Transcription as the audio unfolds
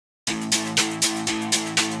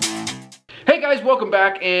Hey guys, welcome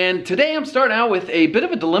back, and today I'm starting out with a bit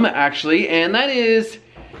of a dilemma actually, and that is,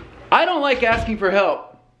 I don't like asking for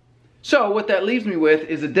help. So what that leaves me with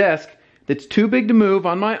is a desk that's too big to move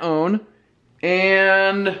on my own,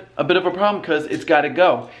 and a bit of a problem because it's got to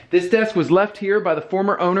go. This desk was left here by the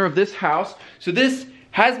former owner of this house, so this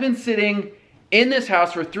has been sitting in this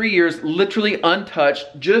house for 3 years, literally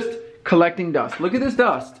untouched, just collecting dust. Look at this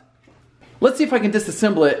dust. Let's see if I can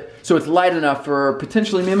disassemble it so it's light enough for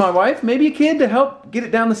potentially me and my wife, maybe a kid, to help get it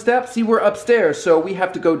down the steps. See, we're upstairs, so we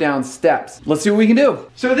have to go down steps. Let's see what we can do.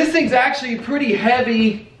 So this thing's actually pretty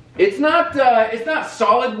heavy. It's not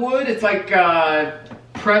solid wood, it's like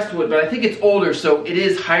pressed wood, but I think it's older, so it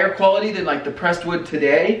is higher quality than like the pressed wood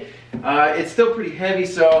today. It's still pretty heavy,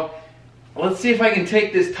 so let's see if I can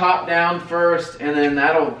take this top down first, and then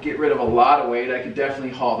that'll get rid of a lot of weight. I could definitely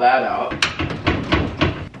haul that out.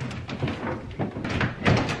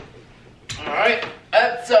 Alright,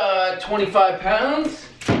 that's 25 pounds.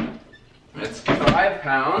 That's 5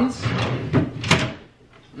 pounds.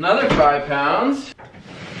 Another 5 pounds.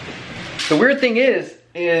 The weird thing is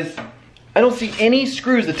I don't see any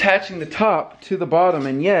screws attaching the top to the bottom,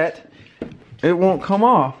 and yet it won't come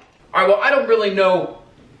off. Alright, well, I don't really know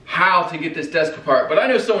how to get this desk apart, but I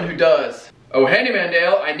know someone who does. Oh, Handyman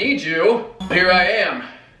Dale, I need you. Here I am.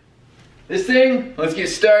 This thing, let's get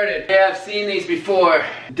started. Yeah, I've seen these before.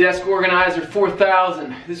 Desk Organizer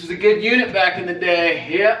 4000. This was a good unit back in the day.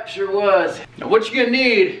 Yep, sure was. Now what you're gonna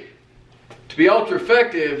need to be ultra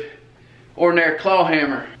effective, ordinary claw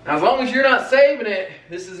hammer. Now as long as you're not saving it,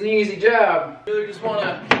 this is an easy job. You really just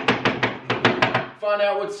wanna find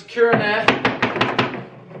out what's securing that.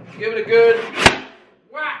 Give it a good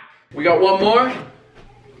whack. We got one more.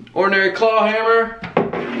 Ordinary claw hammer.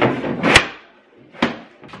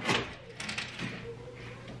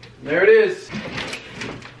 There it is.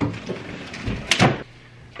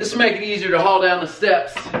 This will make it easier to haul down the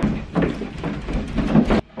steps.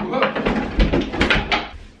 Whoa.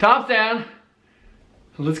 Top's down.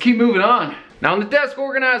 Let's keep moving on. Now on the Desk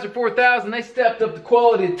Organizer 4000, they stepped up the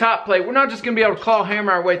quality of the top plate. We're not just gonna be able to claw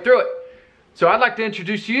hammer our way through it. So I'd like to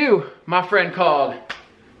introduce you, my friend called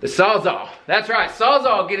the Sawzall. That's right,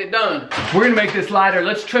 Sawzall, get it done. We're gonna make this lighter.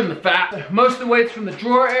 Let's trim the fat. Most of the weight's from the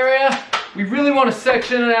drawer area. We really want to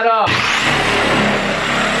section that off.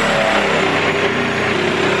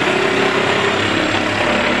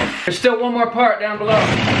 There's still one more part down below.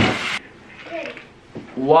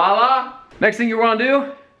 Voila. Next thing you want to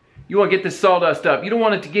do, you want to get this sawdust up. You don't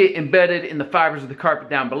want it to get embedded in the fibers of the carpet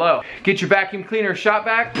down below. Get your vacuum cleaner shop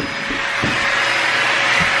vac.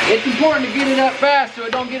 It's important to get it up fast so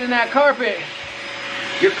it don't get in that carpet.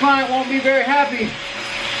 Your client won't be very happy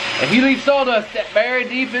if you leave sawdust that buried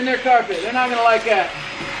deep in their carpet. They're not gonna like that.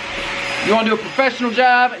 You wanna do a professional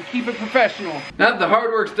job and keep it professional. Now that the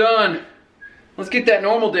hard work's done, let's get that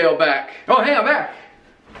normal Dale back. Oh, hey, I'm back.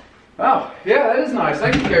 Oh, yeah, that is nice.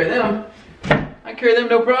 I can carry them. I can carry them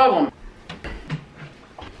no problem.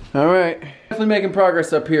 All right, definitely making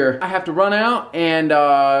progress up here. I have to run out and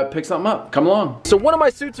pick something up. Come along. So one of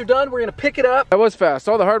my suits are done. We're gonna pick it up. That was fast.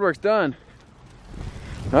 All the hard work's done.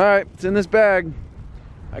 All right, it's in this bag.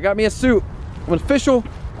 I got me a suit. I'm an official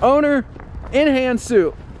owner in-hand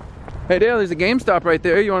suit. Hey Dale, there's a GameStop right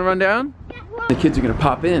there. You wanna run down? Yeah, well. The kids are gonna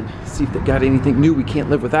pop in, see if they got anything new we can't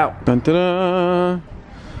live without. Dun, da, da.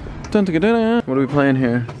 Dun, da, da, da. What are we playing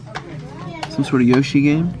here? Some sort of Yoshi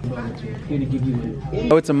game?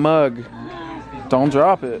 Oh, it's a mug. Don't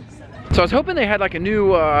drop it. So I was hoping they had like a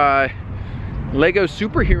new Lego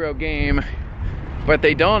superhero game, but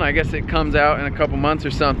they don't. I guess it comes out in a couple months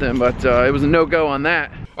or something, but it was a no-go on that.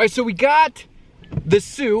 All right, so we got the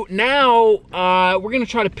suit. Now we're gonna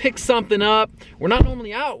try to pick something up. We're not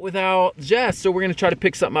normally out without Jess, so we're gonna try to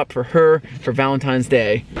pick something up for her for Valentine's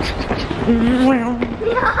Day.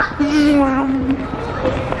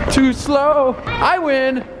 Too slow. I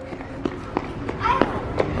win.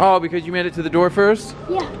 Oh, because you made it to the door first?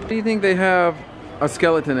 Yeah. Do you think they have a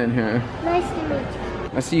skeleton in here? Nice to meet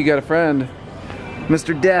you. I see you got a friend.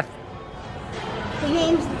 Mr. Death. His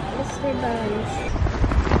name's Mr. Bones.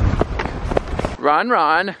 Ron.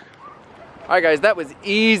 All right, guys, that was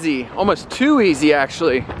easy. Almost too easy,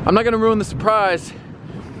 actually. I'm not gonna ruin the surprise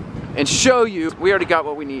and show you. We already got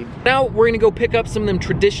what we need. Now we're gonna go pick up some of them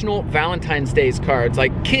traditional Valentine's Day cards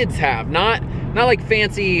like kids have, not like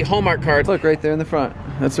fancy Hallmark cards. Look, right there in the front.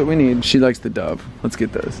 That's what we need. She likes the dove. Let's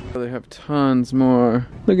get those. They have tons more.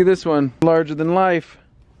 Look at this one, larger than life.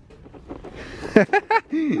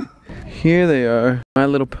 Here they are. My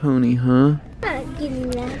Little Pony, huh? Not getting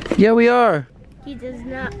that. Yeah, we are. He does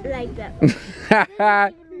not like that. He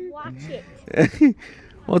doesn't even watch it.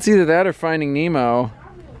 Well, it's either that or Finding Nemo.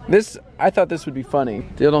 This, I thought this would be funny.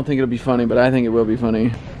 Still don't think it'll be funny, but I think it will be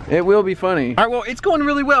funny. It will be funny. All right, well, it's going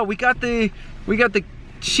really well. We got the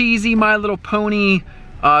cheesy My Little Pony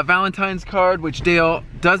Valentine's card, which Dale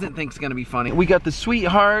doesn't think is gonna be funny. We got the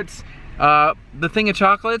sweethearts, the thing of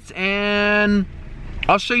chocolates, and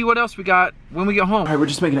I'll show you what else we got when we get home. All right, we're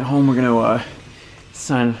just making it home. We're gonna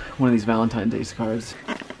sign one of these Valentine's Day cards.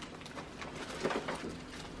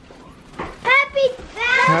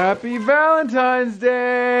 Happy Valentine's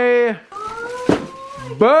Day!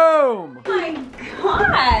 Boom! Oh my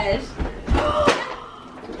gosh!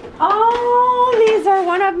 Oh, these are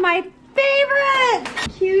one of my favorites!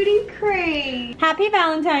 Cutie Crate. Happy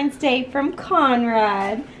Valentine's Day from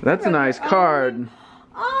Conrad. That's a nice card.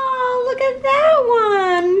 Oh, look at that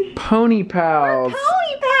one! Pony Pals. We're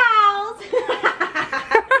Pony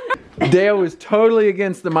Pals! Dale was totally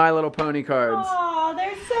against the My Little Pony cards. Oh,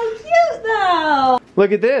 they're so cute though!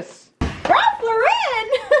 Look at this. Ralph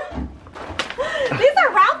Lauren! These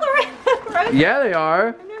are Ralph Lauren roses. Yeah, they are.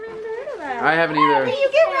 I've never even heard of that. I haven't Where either. did you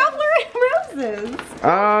get Ralph Lauren roses?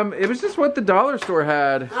 It was just what the dollar store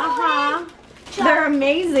had. Uh-huh. They're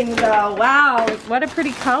amazing though. Wow, what a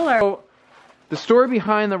pretty color. So, the story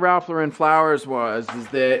behind the Ralph Lauren flowers is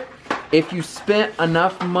that if you spent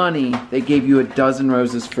enough money, they gave you a dozen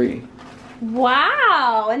roses free.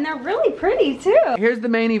 Wow, and they're really pretty too. Here's the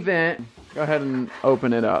main event. Go ahead and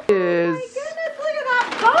open it up. Oh my goodness, look at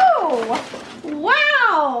that bow.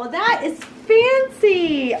 Wow, that is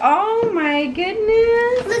fancy. Oh my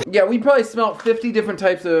goodness. Yeah, we probably smelled 50 different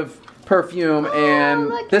types of perfume, and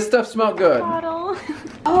this stuff smelled good. Bottle.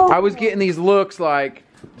 Oh. I was getting these looks like,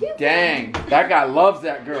 dang, that guy loves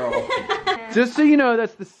that girl. Just so you know,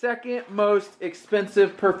 that's the second most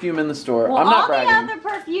expensive perfume in the store. Well, I'm not all bragging. the other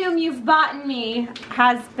perfume you've bought me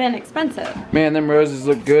has been expensive. Man, them roses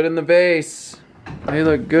look good in the vase. They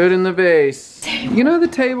look good in the vase. You know, the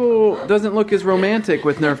table doesn't look as romantic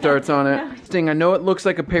with Nerf darts on it. I know it looks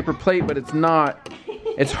like a paper plate, but it's not.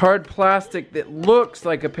 It's hard plastic that looks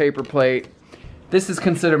like a paper plate. This is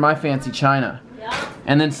considered my fancy china.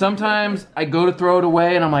 And then sometimes I go to throw it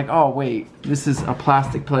away and I'm like, oh wait, this is a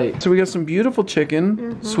plastic plate. So we got some beautiful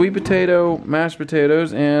chicken, sweet potato, mashed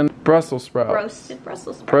potatoes, and Brussels sprouts. Roasted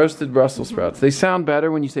Brussels sprouts. Roasted Brussels sprouts. They sound better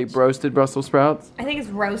when you say roasted Brussels sprouts. I think it's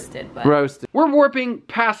roasted, but. Roasted. We're warping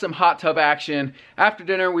past some hot tub action. After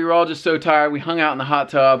dinner, we were all just so tired, we hung out in the hot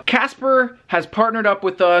tub. Casper has partnered up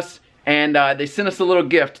with us and they sent us a little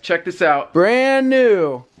gift. Check this out. Brand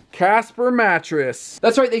new Casper mattress.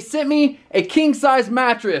 That's right, they sent me a king-size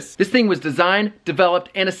mattress. This thing was designed, developed,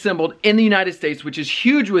 and assembled in the United States, which is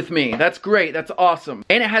huge with me. That's great, that's awesome.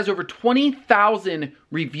 And it has over 20,000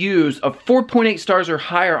 reviews of 4.8 stars or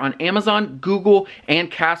higher on Amazon, Google,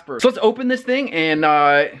 and Casper. So let's open this thing and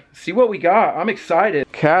see what we got. I'm excited.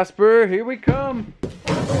 Casper, here we come.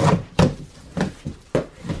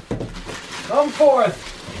 Come forth.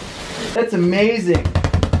 That's amazing.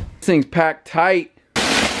 This thing's packed tight.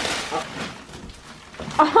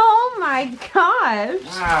 Oh my gosh.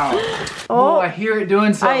 Wow. Oh, I hear it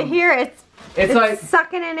doing something. I hear it's like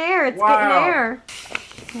sucking in air. It's wow. getting air.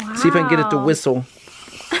 Wow. See if I can get it to whistle.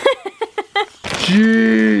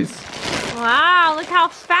 Jeez. Wow, look how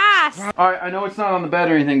fast. All right, I know it's not on the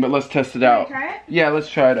bed or anything, but let's test it out. Can we try it? Yeah, let's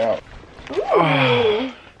try it out.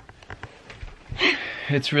 Oh.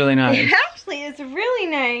 It's really nice. Actually, it's really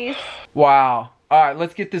nice. Wow. All right,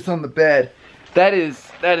 let's get this on the bed. That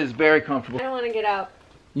is very comfortable. I don't want to get up.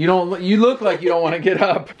 You look like you don't want to get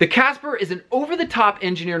up. The Casper is an over-the-top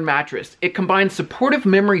engineered mattress. It combines supportive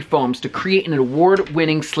memory foams to create an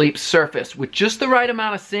award-winning sleep surface with just the right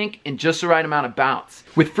amount of sink and just the right amount of bounce.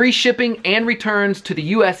 With free shipping and returns to the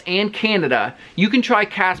US and Canada, you can try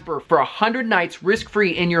Casper for 100 nights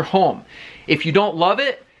risk-free in your home. If you don't love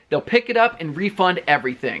it, they'll pick it up and refund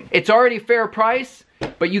everything. It's already a fair price,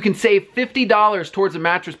 but you can save $50 towards a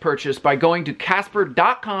mattress purchase by going to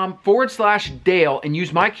casper.com/Dale and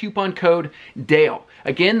use my coupon code DALE.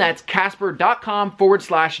 Again, that's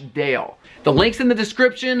casper.com/Dale. The link's in the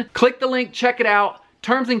description. Click the link, check it out.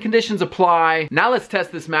 Terms and conditions apply. Now let's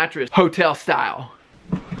test this mattress hotel style.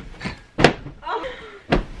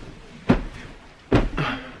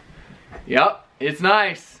 Yep, it's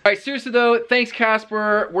nice. All right, seriously though, thanks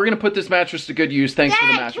Casper. We're gonna put this mattress to good use. Thanks for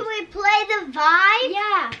the mattress. Can we play the Vive?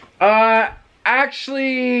 Yeah.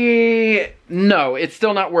 Actually, no, it's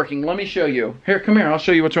still not working. Let me show you. Here, come here, I'll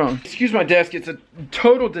show you what's wrong. Excuse my desk, it's a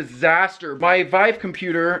total disaster. My Vive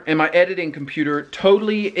computer and my editing computer,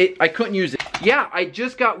 I couldn't use it. Yeah, I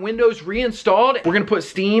just got Windows reinstalled. We're gonna put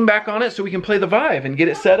Steam back on it so we can play the Vive and get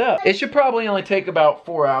it set up. It should probably only take about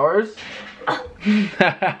 4 hours.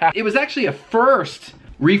 It was actually a first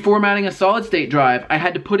reformatting a solid state drive. I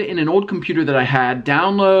had to put it in an old computer that I had,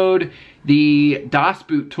 download the DOS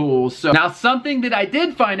boot tools. So now something that I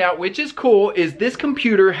did find out, which is cool, is this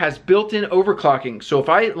computer has built-in overclocking. So if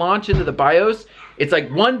I launch into the BIOS, it's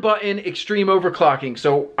like one button extreme overclocking.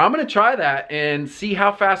 So I'm gonna try that and see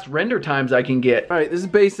how fast render times I can get. All right, this is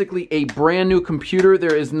basically a brand new computer.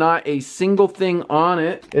 There is not a single thing on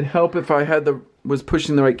it. It'd help if I had was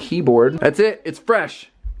pushing the right keyboard. That's it, it's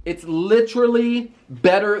fresh. It's literally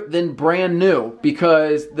better than brand new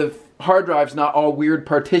because the hard drive's not all weird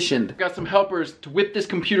partitioned. I've got some helpers to whip this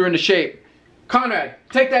computer into shape. Conrad,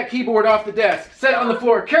 take that keyboard off the desk. Set it on the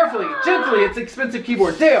floor carefully, gently. It's an expensive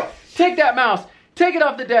keyboard. Dale, take that mouse. Take it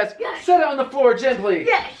off the desk. Yes. Set it on the floor gently.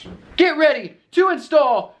 Yes. Get ready to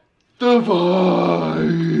install the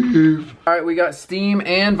Vive. All right, we got Steam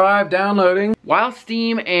and Vive downloading. While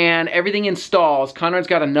Steam and everything installs, Conrad's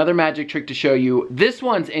got another magic trick to show you. This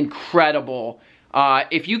one's incredible.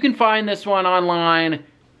 If you can find this one online,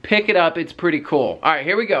 pick it up. It's pretty cool. All right,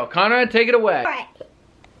 here we go. Conrad, take it away. All right.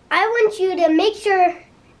 I want you to make sure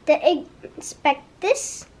to inspect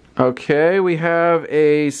this. Okay, we have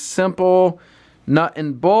a simple nut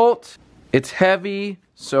and bolt. It's heavy,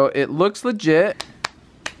 so it looks legit.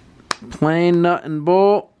 Plain nut and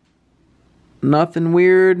bolt. Nothing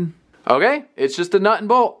weird. Okay, it's just a nut and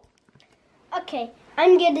bolt. Okay,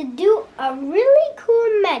 I'm gonna do a really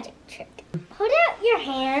cool magic trick. Put out your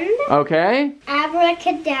hand. Okay.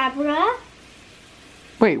 Abracadabra.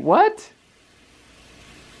 Wait, what?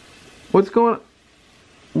 What's going on?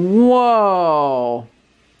 Whoa.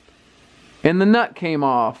 And the nut came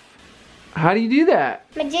off. How do you do that?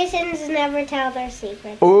 Magicians never tell their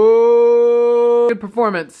secrets. Oh, good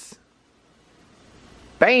performance.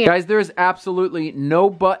 Bam. Guys, there's absolutely no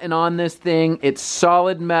button on this thing. It's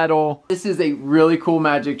solid metal. This is a really cool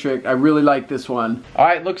magic trick. I really like this one. All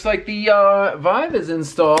right, looks like the Vive is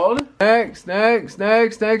installed. Next. I've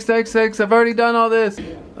already done all this.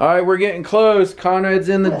 All right, we're getting close. Conrad's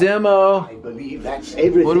in the demo. I believe that's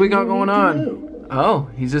everything. What do we got going on? Oh,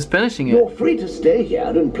 he's just finishing it. You're free to stay here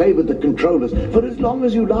and play with the controllers for as long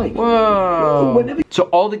as you like. Whoa. So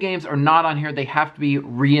all the games are not on here. They have to be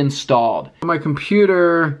reinstalled. On my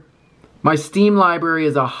computer, my Steam library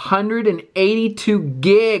is 182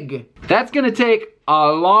 gig. That's gonna take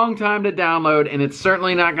a long time to download, and it's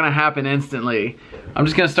certainly not gonna happen instantly. I'm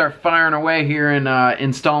just gonna start firing away here and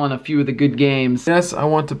installing a few of the good games. Yes, I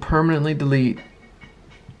want to permanently delete.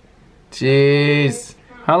 Jeez.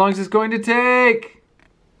 How long is this going to take?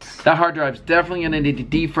 That hard drive's definitely gonna need to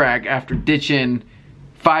defrag after ditching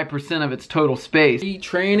 5% of its total space.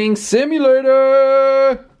 Training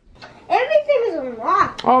simulator! Everything is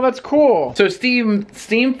unlocked. Oh, that's cool. So Steam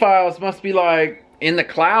files must be like in the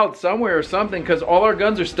cloud somewhere or something because all our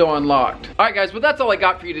guns are still unlocked. All right guys, well that's all I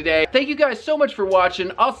got for you today. Thank you guys so much for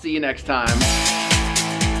watching. I'll see you next time.